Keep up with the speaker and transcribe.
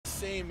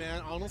say,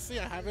 man, honestly,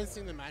 I haven't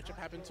seen the matchup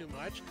happen too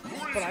much,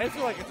 but I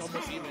feel like it's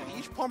almost even.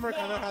 Each plumber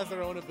kind of has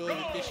their own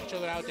ability to dish each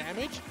other out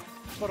damage,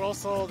 but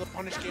also the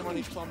punish game on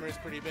each plumber is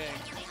pretty big.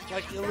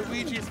 Like,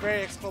 Luigi is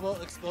very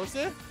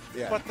explosive,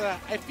 but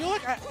I feel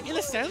like, in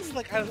a sense,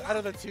 like out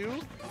of the two,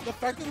 the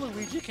fact that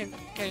Luigi can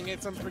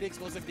get some pretty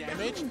explosive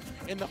damage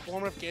in the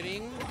form of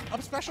getting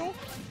up special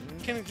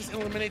can just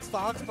eliminate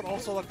stocks, but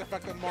also like the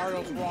fact that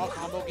Mario's raw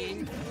combo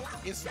game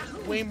is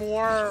way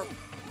more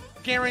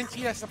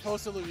guaranteed as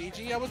opposed to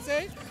Luigi, I would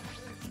say.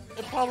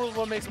 It probably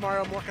what makes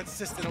Mario more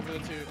consistent over the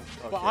two.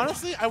 Okay. But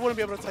honestly, I wouldn't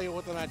be able to tell you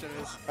what the matchup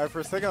is. For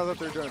a second, I thought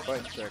they were doing a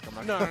button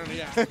check. No,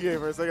 yeah. Yeah,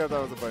 for a second, I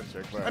thought it was a button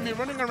check. But I mean,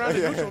 running around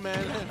in neutral,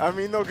 man. I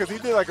mean, no, because he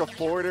did like a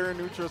forward air in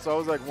neutral, so I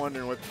was like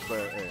wondering what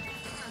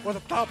the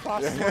thought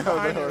process was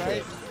behind it,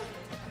 right?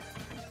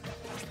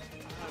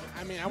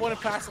 I mean, I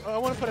wouldn't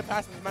put it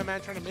past my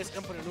man trying to miss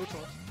input in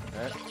neutral.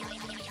 Right.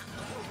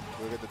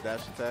 Look at the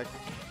dash attack.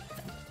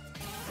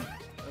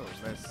 Oh,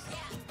 nice.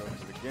 Going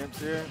to the Gimps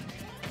here.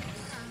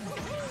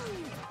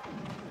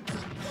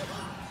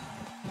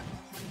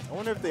 I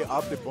wonder if they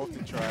opted both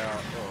to try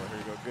out. Oh, here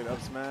you go. Good up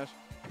smash.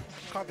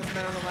 Caught this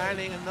man on the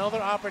landing.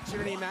 Another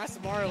opportunity.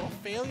 Mastamario,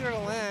 failure to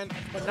land,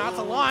 but not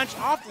to launch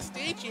off the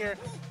stage here.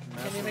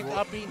 Can he make the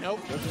up B?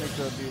 Nope. Doesn't make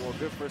the up B. Well,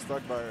 good first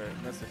stock by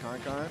Mr.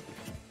 Concon.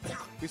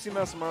 We see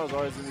Mastamario's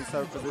always in these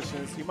type of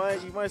positions. You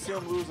might see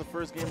him lose the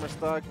first game or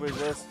stock, but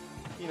just,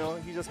 you know,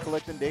 he's just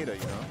collecting data,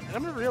 you know. And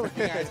I'm gonna be real with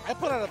you guys. I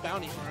put out a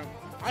bounty for him.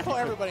 I told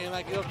everybody,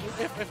 like, you know,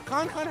 if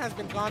Concon has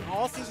been gone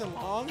all season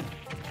long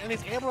and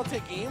he's able to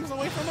take games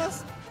away from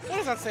us, what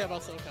does that say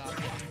about SoCal?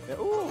 Yeah,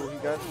 ooh, he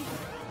got.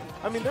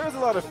 I mean, there's a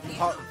lot of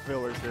pop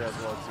fillers here as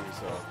well too.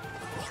 So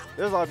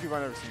there's a lot of people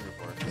I've never seen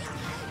before.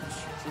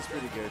 This is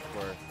pretty good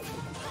for.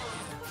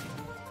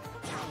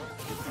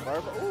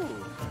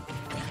 Ooh.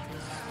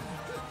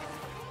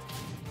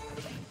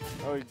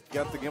 Oh, he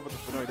got the gimp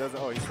with the. No, he doesn't.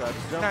 Oh, he's got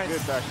jump nice.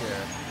 Good back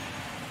there.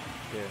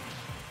 Yeah.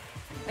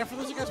 And for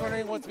those of you guys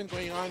wondering what's been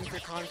going on for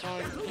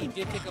Concon, he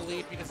did take a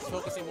leap because he's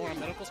focusing more on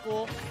medical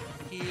school.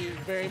 He's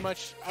very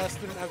much a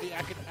student of the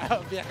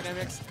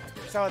academics.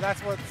 So that's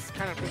what's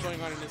kind of been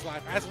going on in his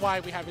life. That's why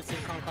we haven't seen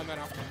Concon that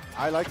often.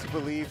 I like to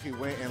believe he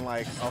went in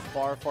like a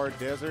far, far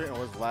desert and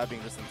was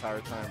labbing this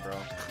entire time, bro.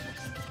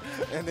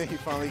 And then he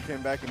finally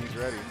came back and he's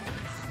ready.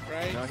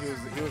 Right? You know,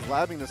 he was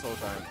labbing this whole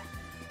time.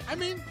 I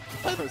mean,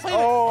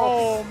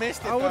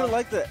 missed it. I would have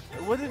liked that.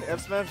 Wouldn't F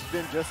Smash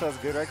been just as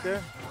good right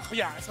there?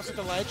 Yeah, especially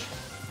the ledge.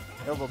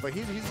 Elbow, but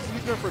he's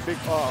going for big.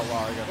 Oh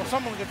wow! Well,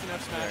 someone gets an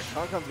F Smash.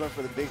 Yeah, Concon's going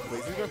for the big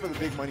plays. He's going for the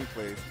big money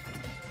plays.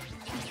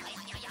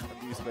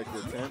 I respect the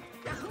attempt.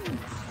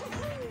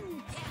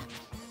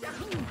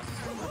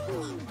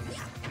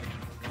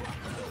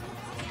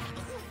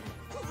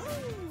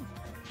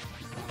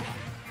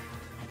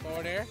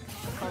 Forward air.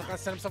 Concon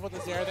set himself with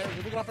the Zero there.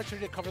 Really good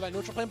opportunity to cover that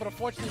neutral plane, but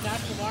unfortunately,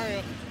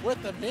 Mastamario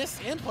with the miss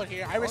input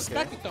here. I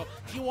respect it though.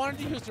 He wanted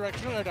to use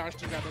directional air dodge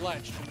to grab the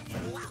ledge.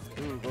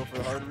 Ooh, go for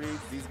the hard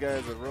reads. These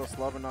guys are real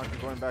slobber knocking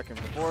going back and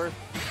forth.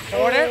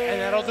 Forward air, and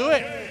that'll do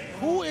it.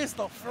 Who is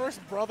the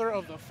first brother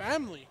of the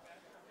family?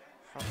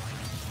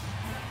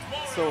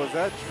 So is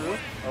that true?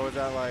 Or was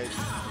that like...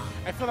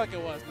 I feel like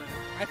it was, man.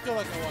 I feel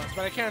like it was,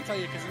 but I can't tell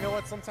you because you know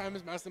what?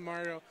 Sometimes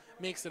Mastamario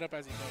makes it up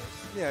as he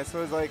goes. Yeah,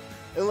 so it's like,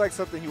 it looked like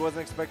something he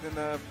wasn't expecting.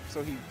 So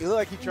it looked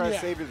like he tried to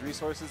save his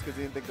resources because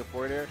he didn't think the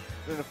forward air.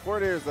 Then the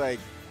forward air is like,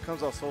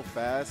 comes out so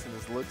fast and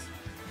just looks,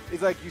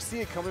 it's like you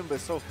see it coming, but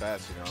so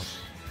fast, you know?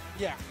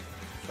 Yeah.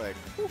 It's like,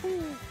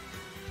 woohoo.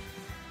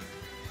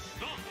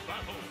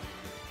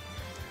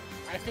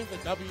 I think the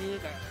W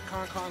that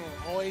Concon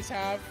will always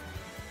have.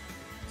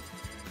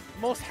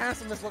 Most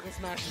handsomest looking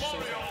smash in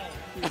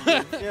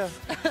SoCal. Yeah.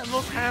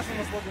 Most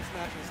handsomest looking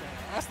smash in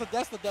SoCal.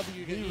 That's the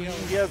W.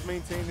 He has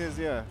maintained his,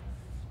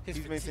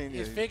 he's maintained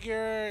his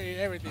figure,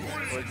 everything.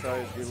 Works out,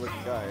 he's a good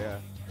looking guy, yeah.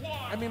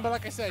 I mean, but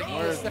like I said, he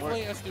is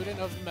definitely a student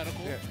of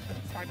medical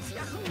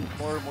practices.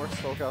 More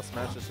SoCal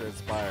smashes should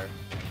inspire.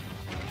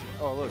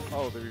 Oh, look.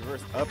 Oh, the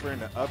reverse upper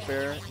and the up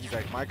air. He's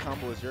like, my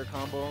combo is your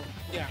combo.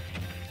 Yeah.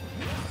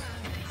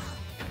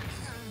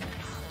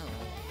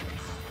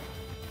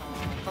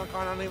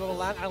 Concon unable to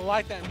land. I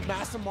like that.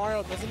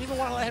 Mastamario doesn't even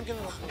want to let him get a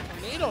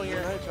tornado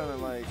here. Trying to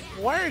like.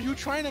 Where are you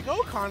trying to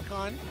go,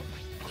 Concon?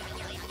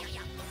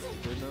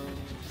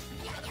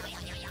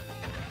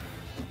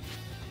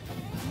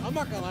 I'm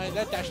not gonna lie,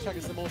 that dash attack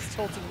is the most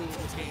tilting move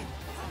in this game.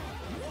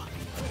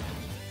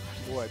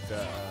 What?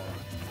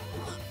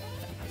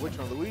 Which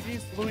one?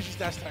 Luigi's? Luigi's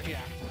dash attack,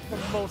 yeah. The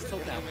most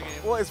tilting in the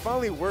game. Well, it's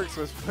finally worked,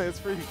 so it's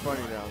pretty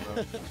funny now,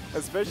 though.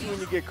 Especially when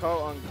you get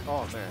caught on.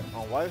 Oh man,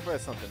 on Wi-Fi,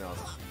 it's something else.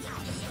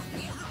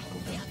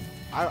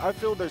 I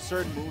feel there's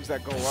certain moves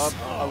that go up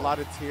a lot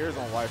of tiers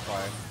on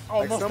Wi-Fi. Oh,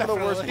 like some of the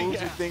worst moves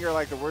yeah. you think are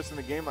like the worst in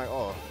the game, like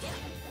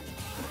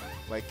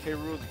like K.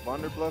 Rool's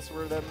Wonderblast,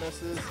 where that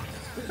mess is.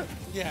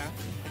 Yeah,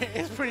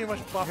 it's pretty much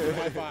buffed in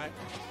Wi-Fi.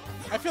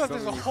 I feel like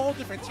there's a whole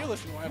different tier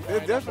list in Wi-Fi.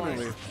 Yeah,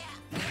 definitely.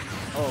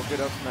 Oh,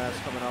 good up smash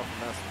coming out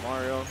from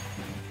Mastamario.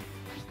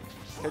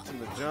 Catching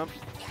the jump.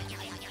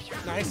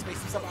 Nice,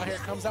 makes himself out here,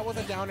 comes out with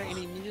a downer, and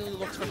immediately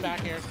looks for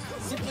back air,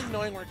 simply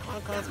knowing where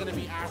Concon's going to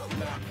be after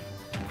that.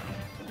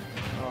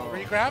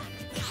 Re-grab?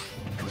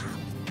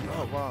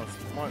 Oh, wow.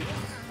 Smart.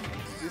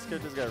 These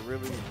characters got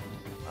really...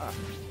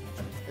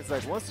 It's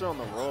like once they're on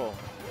the roll.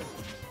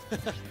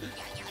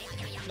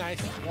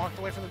 Nice. Walked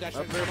away from the dash.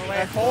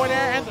 Forward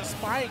air and the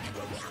spike.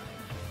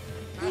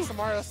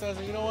 Mastamario says,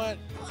 you know what?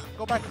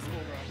 Go back to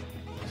school, bro.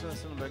 Trying to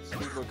send him back to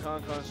school, but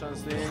Concon's trying to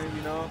stay in it,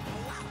 you know?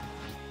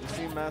 We've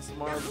seen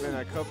Mastamario been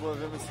at a couple of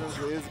MSMs,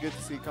 but it is good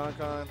to see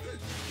Concon.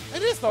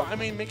 It is, though. I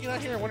mean, making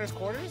that here in winner's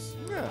quarters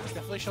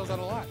definitely shows that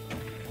a lot.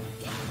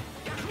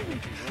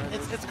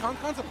 It's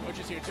Concon's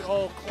approaches here, too.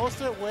 Oh, close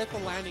to it with the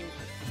landing.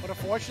 But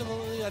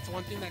unfortunately, that's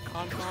one thing that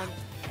Concon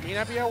may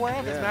not be aware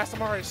of, is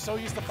Mastamario is so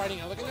used to fighting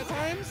elegant at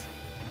times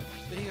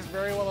that he is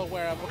very well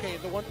aware of, okay,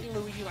 the one thing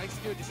Luigi likes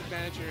to do at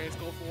disadvantage here is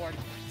go forward,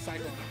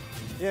 cycle.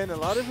 Yeah, and a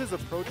lot of his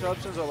approach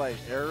options are like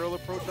aerial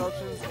approach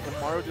options,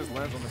 and Mario just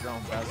lands on the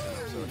ground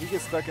faster. So he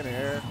gets stuck in the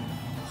air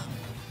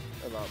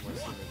a lot more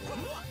sooner.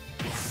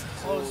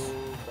 Close.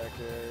 Back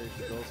there,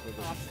 he goes for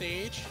the off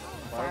stage.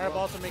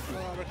 Fireball to make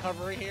a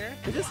recovery here.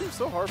 It just seems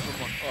so hard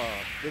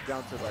for get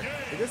down to like.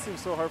 It just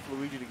seems so hard for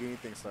Luigi to get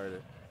anything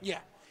started. Yeah,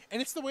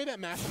 and it's the way that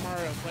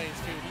Mastamario plays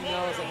too. He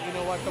knows that, you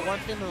know what, the one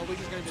thing that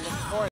Luigi's going to be looking for